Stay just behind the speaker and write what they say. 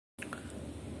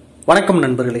வணக்கம்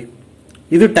நண்பர்களே,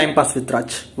 இது டைம் பாஸ் வித்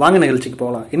ராஜ். வாங்க நிகழ்ச்சிக்கு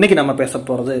போகலாம். இன்னைக்கு நம்ம பேச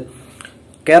போகிறது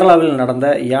கேரளாவில் நடந்த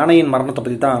யானையின் மரணத்தை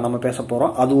பற்றி தான் நம்ம பேச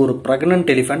போகிறோம். அது ஒரு பிரெக்னன்ட்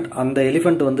எலிஃபென்ட். அந்த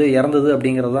எலிஃபென்ட் இறந்தது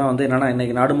அப்படிங்கிறது தான் என்னன்னா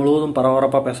இன்னைக்கு நாடு முழுவதும்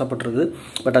பரபரப்பாக பேசப்பட்டிருக்கு.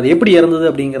 பட் அது எப்படி இறந்தது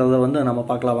அப்படிங்கிறத நம்ம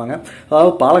பார்க்கலாம் வாங்க.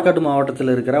 அதாவது பாலக்காடு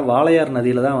மாவட்டத்தில் இருக்கிற வாளையார்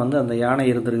நதியில் தான் அந்த யானை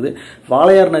இருந்திருக்குது.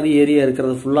 வாளையார் நதி ஏரியா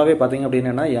இருக்கிறது ஃபுல்லாகவே பார்த்தீங்க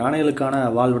அப்படின்னா யானைகளுக்கான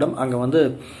வாழ்விடம். அங்கே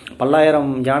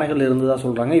பல்லாயிரம் யானைகள் இருந்ததாக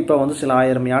சொல்கிறாங்க. இப்போ சில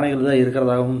ஆயிரம் யானைகள் தான்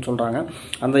இருக்கிறதாகவும் சொல்கிறாங்க.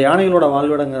 அந்த யானைகளோட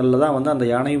வாழ்விடங்களில் தான் அந்த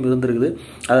யானையும் இருந்திருக்குது.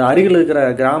 அது அருகில் இருக்கிற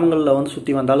கிராமங்களில் சுற்றி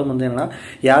வந்தாலும் என்னன்னா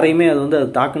யாரையுமே அது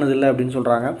தாக்குனதில்லை அப்படின்னு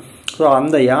சொல்கிறாங்க. ஸோ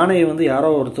அந்த யானையை யாரோ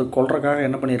ஒருத்தர் கொல்றதுக்காக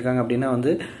என்ன பண்ணியிருக்காங்க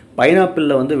அப்படின்னா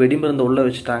பைனாப்பிளில் வெடிமருந்து உள்ளே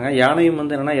வச்சுட்டாங்க. யானையும்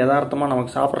என்னென்னா யதார்த்தமாக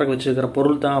நமக்கு சாப்பிட்றதுக்கு வச்சுருக்கிற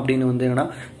பொருள் தான் அப்படின்னு என்னென்னா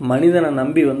மனிதனை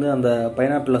நம்பி அந்த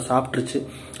பைனாப்பிளில் சாப்பிட்ருச்சு.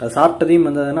 அது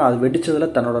சாப்பிட்டதையும் அது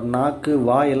வெடிச்சதில் தன்னோட நாக்கு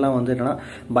வாய் எல்லாம் என்னென்னா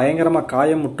பயங்கரமாக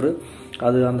காயமுற்று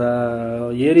அது அந்த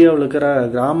ஏரியாவில் இருக்கிற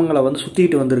கிராமங்களை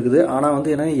சுற்றிட்டு வந்திருக்குது. ஆனால்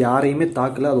என்னென்னா யாரையுமே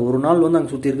தாக்கலை. அது ஒரு நாள்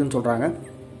அங்கே சுற்றி இருக்குன்னு சொல்கிறாங்க.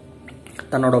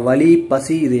 தன்னோட வலி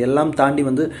பசி இது எல்லாம் தாண்டி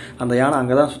அந்த யானை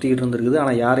அங்கே தான் சுற்றிக்கிட்டு இருந்திருக்குது.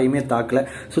 ஆனால் யாரையுமே தாக்கலை.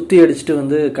 சுற்றி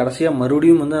அடிச்சுட்டு கடைசியாக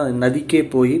மறுபடியும் அந்த நதிக்கே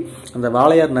போய் அந்த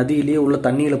வாளையார் நதியிலேயே உள்ள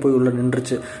தண்ணியில் போய் உள்ள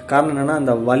நின்றுச்சு. காரணம் என்னென்னா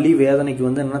அந்த வலி வேதனைக்கு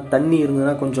என்னென்னா தண்ணி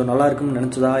இருந்ததுன்னா கொஞ்சம் நல்லா இருக்கும்னு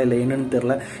நினச்சதா இல்லை என்னன்னு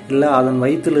தெரில. இல்லை அதன்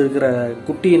வயிற்றில் இருக்கிற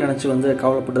குட்டியை நினச்சி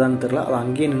கவலைப்பட்டுதான்னு தெரில. அது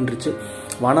அங்கேயே நின்றுச்சு.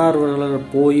 வனார்வர்கள்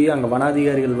போய் அங்கே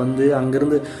வனாதிகாரிகள்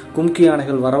அங்கேருந்து கும்கி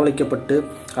யானைகள் வரவழைக்கப்பட்டு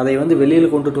அதை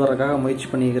வெளியில் கொண்டுட்டு வரக்காக முயற்சி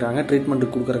பண்ணிக்கிறாங்க.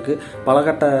 ட்ரீட்மெண்ட்டுக்கு கொடுக்குறக்கு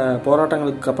பலகட்ட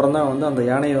போராட்டங்களுக்கு அப்புறம் தான் அந்த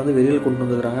யானையை வெளியில் கொண்டு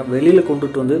வந்துக்கிறாங்க. வெளியில்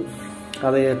கொண்டுட்டு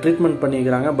அதை ட்ரீட்மெண்ட்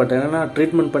பண்ணிக்கிறாங்க. பட் என்னென்னா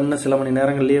ட்ரீட்மெண்ட் பண்ண சில மணி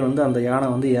நேரங்கள்லேயே அந்த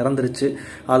யானை இறந்துருச்சு.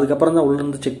 அதுக்கப்புறம் தான்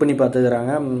உள்ளேருந்து செக் பண்ணி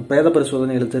பார்த்துக்கிறாங்க. பிரேத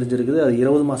பரிசோதனைகள் தெரிஞ்சிருக்குது. அது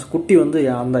 20 மாத குட்டி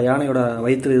அந்த யானையோட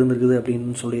வயிற்றில் இருந்திருக்குது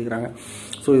அப்படின்னு சொல்லியிருக்கிறாங்க.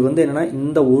 ஸோ இது என்னென்னா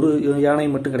இந்த ஒரு யானை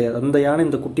மட்டும் கிடையாது, அந்த யானை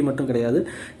இந்த குட்டி மட்டும் கிடையாது.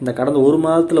 இந்த கடந்த ஒரு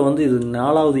மாதத்தில் இது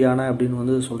 4வது யானை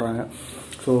அப்படின்னு சொல்கிறாங்க.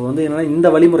 ஸோ என்னென்னா இந்த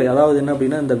வழிமுறை, அதாவது என்ன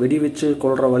அப்படின்னா இந்த வெடி வச்சு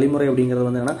கொள்கிற வழிமுறை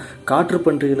அப்படிங்கிறது என்னென்னா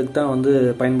காற்றுப்பன்றிகளுக்கு தான்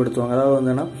பயன்படுத்துவாங்க. அதாவது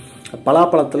என்னென்னா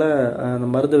பலாப்பழத்தில் அந்த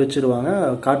மருந்தை வச்சுருவாங்க.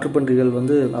 காற்றுப்பன்றிகள்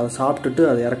அதை சாப்பிட்டுட்டு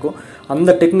அதை இறக்கும்.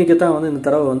 அந்த டெக்னிக்கை தான் இந்த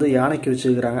தடவை யானைக்கு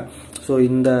வச்சுருக்கிறாங்க. ஸோ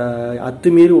இந்த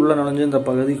அத்துமீறி உள்ள நுழைஞ்சு இந்த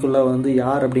பகுதிக்குள்ளே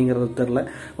யார் அப்படிங்கிறது தெரில.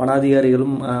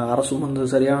 வனாதிகாரிகளும் அரசும்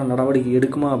சரியான நடவடிக்கை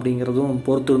எடுக்குமா அப்படிங்கிறதும்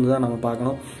பொறுத்து தான் நம்ம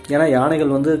பார்க்கணும். ஏன்னா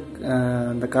யானைகள்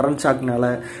இந்த கரண்ட்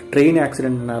ஷாக்னால, ட்ரெயின்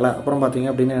ஆக்சிடென்ட்னால, அப்புறம் பார்த்தீங்க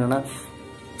அப்படின்னா என்னென்னா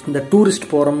இந்த டூரிஸ்ட்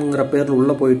போகிறோம்ங்கிற பேரில்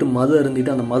உள்ளே போயிட்டு மது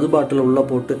அருந்திட்டு அந்த மது பாட்டில் உள்ளே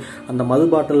போட்டு அந்த மது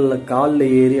பாட்டிலில் காலில்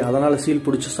ஏறி அதனால் சீல்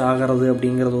பிடிச்சி சாகிறது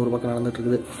அப்படிங்கிறது ஒரு பக்கம் நடந்துட்டு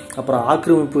இருக்குது. அப்புறம்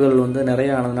ஆக்கிரமிப்புகள் நிறைய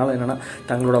ஆனதுனால என்னென்னா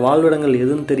தங்களோட வாழ்விடங்கள்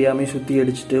எதுன்னு தெரியாமல் சுற்றி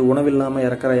அடிச்சுட்டு உணவில்லாமல்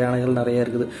இறக்குற யானைகள் நிறைய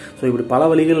இருக்குது. ஸோ இப்படி பல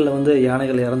வழிகளில்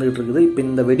யானைகள் இறந்துகிட்டு இருக்குது. இப்போ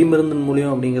இந்த வெடிமருந்தின்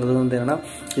மூலியம் அப்படிங்கிறது என்னென்னா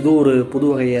இது ஒரு புது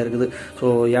வகையாக இருக்குது. ஸோ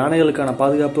யானைகளுக்கான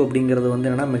பாதுகாப்பு அப்படிங்கிறது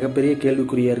என்னென்னா மிகப்பெரிய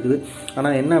கேள்விக்குறியாக இருக்குது.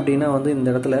 ஆனால் என்ன அப்படின்னா இந்த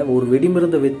இடத்துல ஒரு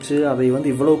வெடிமருந்தை வச்சு அதை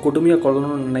இவ்வளோ கொடுமையாக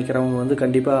கொள்ளணும்னு நினைக்கிறவங்க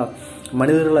கண்டிப்பாக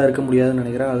மனிதர்களாக இருக்க முடியாதுன்னு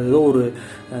நினைக்கிறேன். அது ஏதோ ஒரு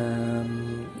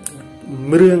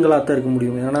மிருகங்களாக தான் இருக்க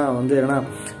முடியும். ஏன்னா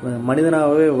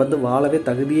மனிதனாகவே வாழவே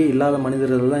தகுதியே இல்லாத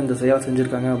மனிதர்கள் தான் இந்த செயலை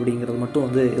செஞ்சுருக்காங்க அப்படிங்கிறது மட்டும்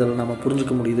இதில் நம்ம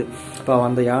புரிஞ்சுக்க முடியுது. இப்போ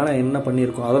அந்த யானை என்ன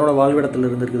பண்ணியிருக்கோம், அதனோட வாழ்விடத்தில்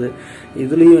இருந்திருக்குது.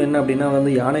 இதுலேயும் என்ன அப்படின்னா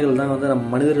யானைகள் தான் நம்ம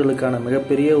மனிதர்களுக்கான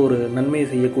மிகப்பெரிய ஒரு நன்மையை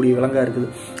செய்யக்கூடிய விலங்காக இருக்குது.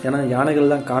 ஏன்னா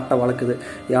யானைகள் தான் காட்டை வளர்க்குது.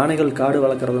 யானைகள் காடு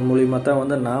வளர்க்குறது மூலியமாக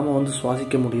தான் நாம்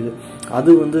சுவாசிக்க முடியுது.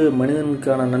 அது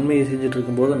மனிதனுக்கான நன்மையை செஞ்சுட்டு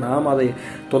இருக்கும்போது நாம் அதை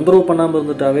தொந்தரவு பண்ணாமல்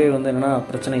இருந்துட்டாவே என்னென்னா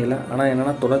பிரச்சனை இல்லை. ஆனால்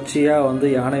என்னென்னா தொடர்ச்சியாக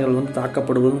யானைகள்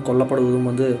தாக்கப்படுவதும் கொல்லப்படுவதும்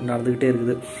நடந்துக்கிட்டே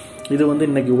இருக்குது. இது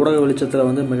இன்னைக்கு ஊடக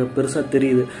வெளிச்சத்தில் மிக பெருசாக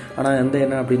தெரியுது. ஆனால்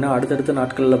என்ன அப்படின்னா அடுத்தடுத்த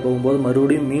நாட்களில் போகும்போது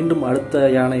மறுபடியும் மீண்டும் அடுத்த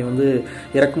யானை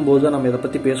இறக்கும்போது தான் நம்ம இதை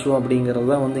பற்றி பேசுவோம் அப்படிங்கிறது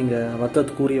தான் இங்கே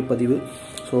வருத்தத்துக்குரிய பதிவு.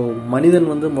 ஸோ மனிதன்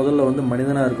முதல்ல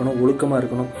மனிதனாக இருக்கணும், ஒழுக்கமாக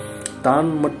இருக்கணும். தான்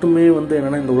மட்டுமே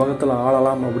என்னென்னா இந்த உலகத்தில்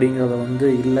ஆளலாம்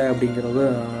அப்படிங்கிறத இல்லை அப்படிங்கிறத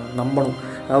நம்பணும்.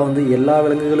 அதாவது எல்லா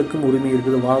விலங்குகளுக்கும் உரிமை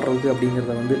இருக்குது வாழ்கிறதுக்கு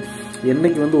அப்படிங்கிறத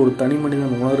என்னைக்கு ஒரு தனி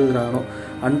மனிதன் உணர்கிறானோ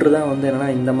அன்று தான் என்னென்னா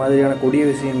இந்த மாதிரியான கொடிய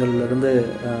விஷயங்கள்லேருந்து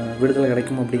விடுதலை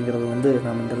கிடைக்கும் அப்படிங்கிறத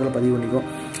நாம் இந்த இடத்துல பதிவு பண்ணிக்கோம்.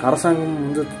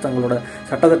 அரசாங்கம் தங்களோட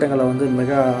சட்டத்திட்டங்களை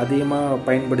மிக அதிகமாக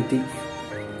பயன்படுத்தி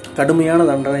கடுமையான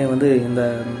தண்டனை இந்த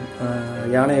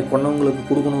யானையை கொன்னவங்களுக்கு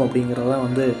கொடுக்கணும் அப்படிங்கிறதான்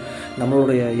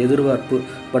நம்மளுடைய எதிர்பார்ப்பு.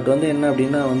 பட் என்ன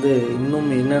அப்படின்னா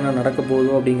இன்னும் என்னென்ன நடக்க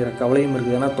போகுதோ அப்படிங்கிற கவலையும்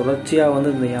இருக்குது. ஏன்னா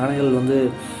தொடர்ச்சியாக இந்த யானைகள்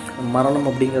மரணம்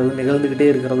அப்படிங்கிறது நிகழ்ந்துக்கிட்டே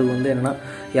இருக்கிறது என்னென்னா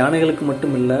யானைகளுக்கு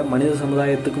மட்டும் இல்லை மனித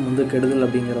சமுதாயத்துக்கும் கெடுதல்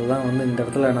அப்படிங்கிறது தான் இந்த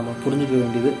இடத்துல நம்ம புரிஞ்சுக்க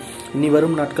வேண்டியது. இனி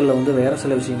வரும் நாட்களில் வேறு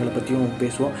சில விஷயங்களை பற்றியும்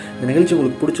பேசுவோம். இந்த நிகழ்ச்சி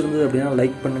உங்களுக்கு பிடிச்சிருந்தது அப்படின்னா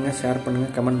லைக் பண்ணுங்கள், ஷேர்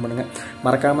பண்ணுங்கள், கமெண்ட் பண்ணுங்கள்.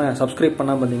 மறக்காமல் சப்ஸ்கிரைப்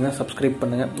பண்ணாமல் இருந்தீங்கன்னா சப்ஸ்கிரைப்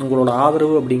பண்ணுங்கள். உங்களோட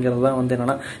ஆதரவு அப்படிங்கிறது தான்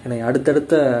என்னென்னா என்னை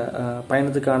அடுத்தடுத்த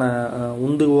பயணத்துக்கான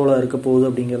உந்துகோலாக இருக்க போகுது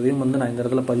அப்படிங்கிறதையும் நான் இந்த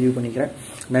இடத்துல பதிவு பண்ணிக்கிறேன்.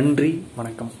 நன்றி,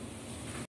 வணக்கம்.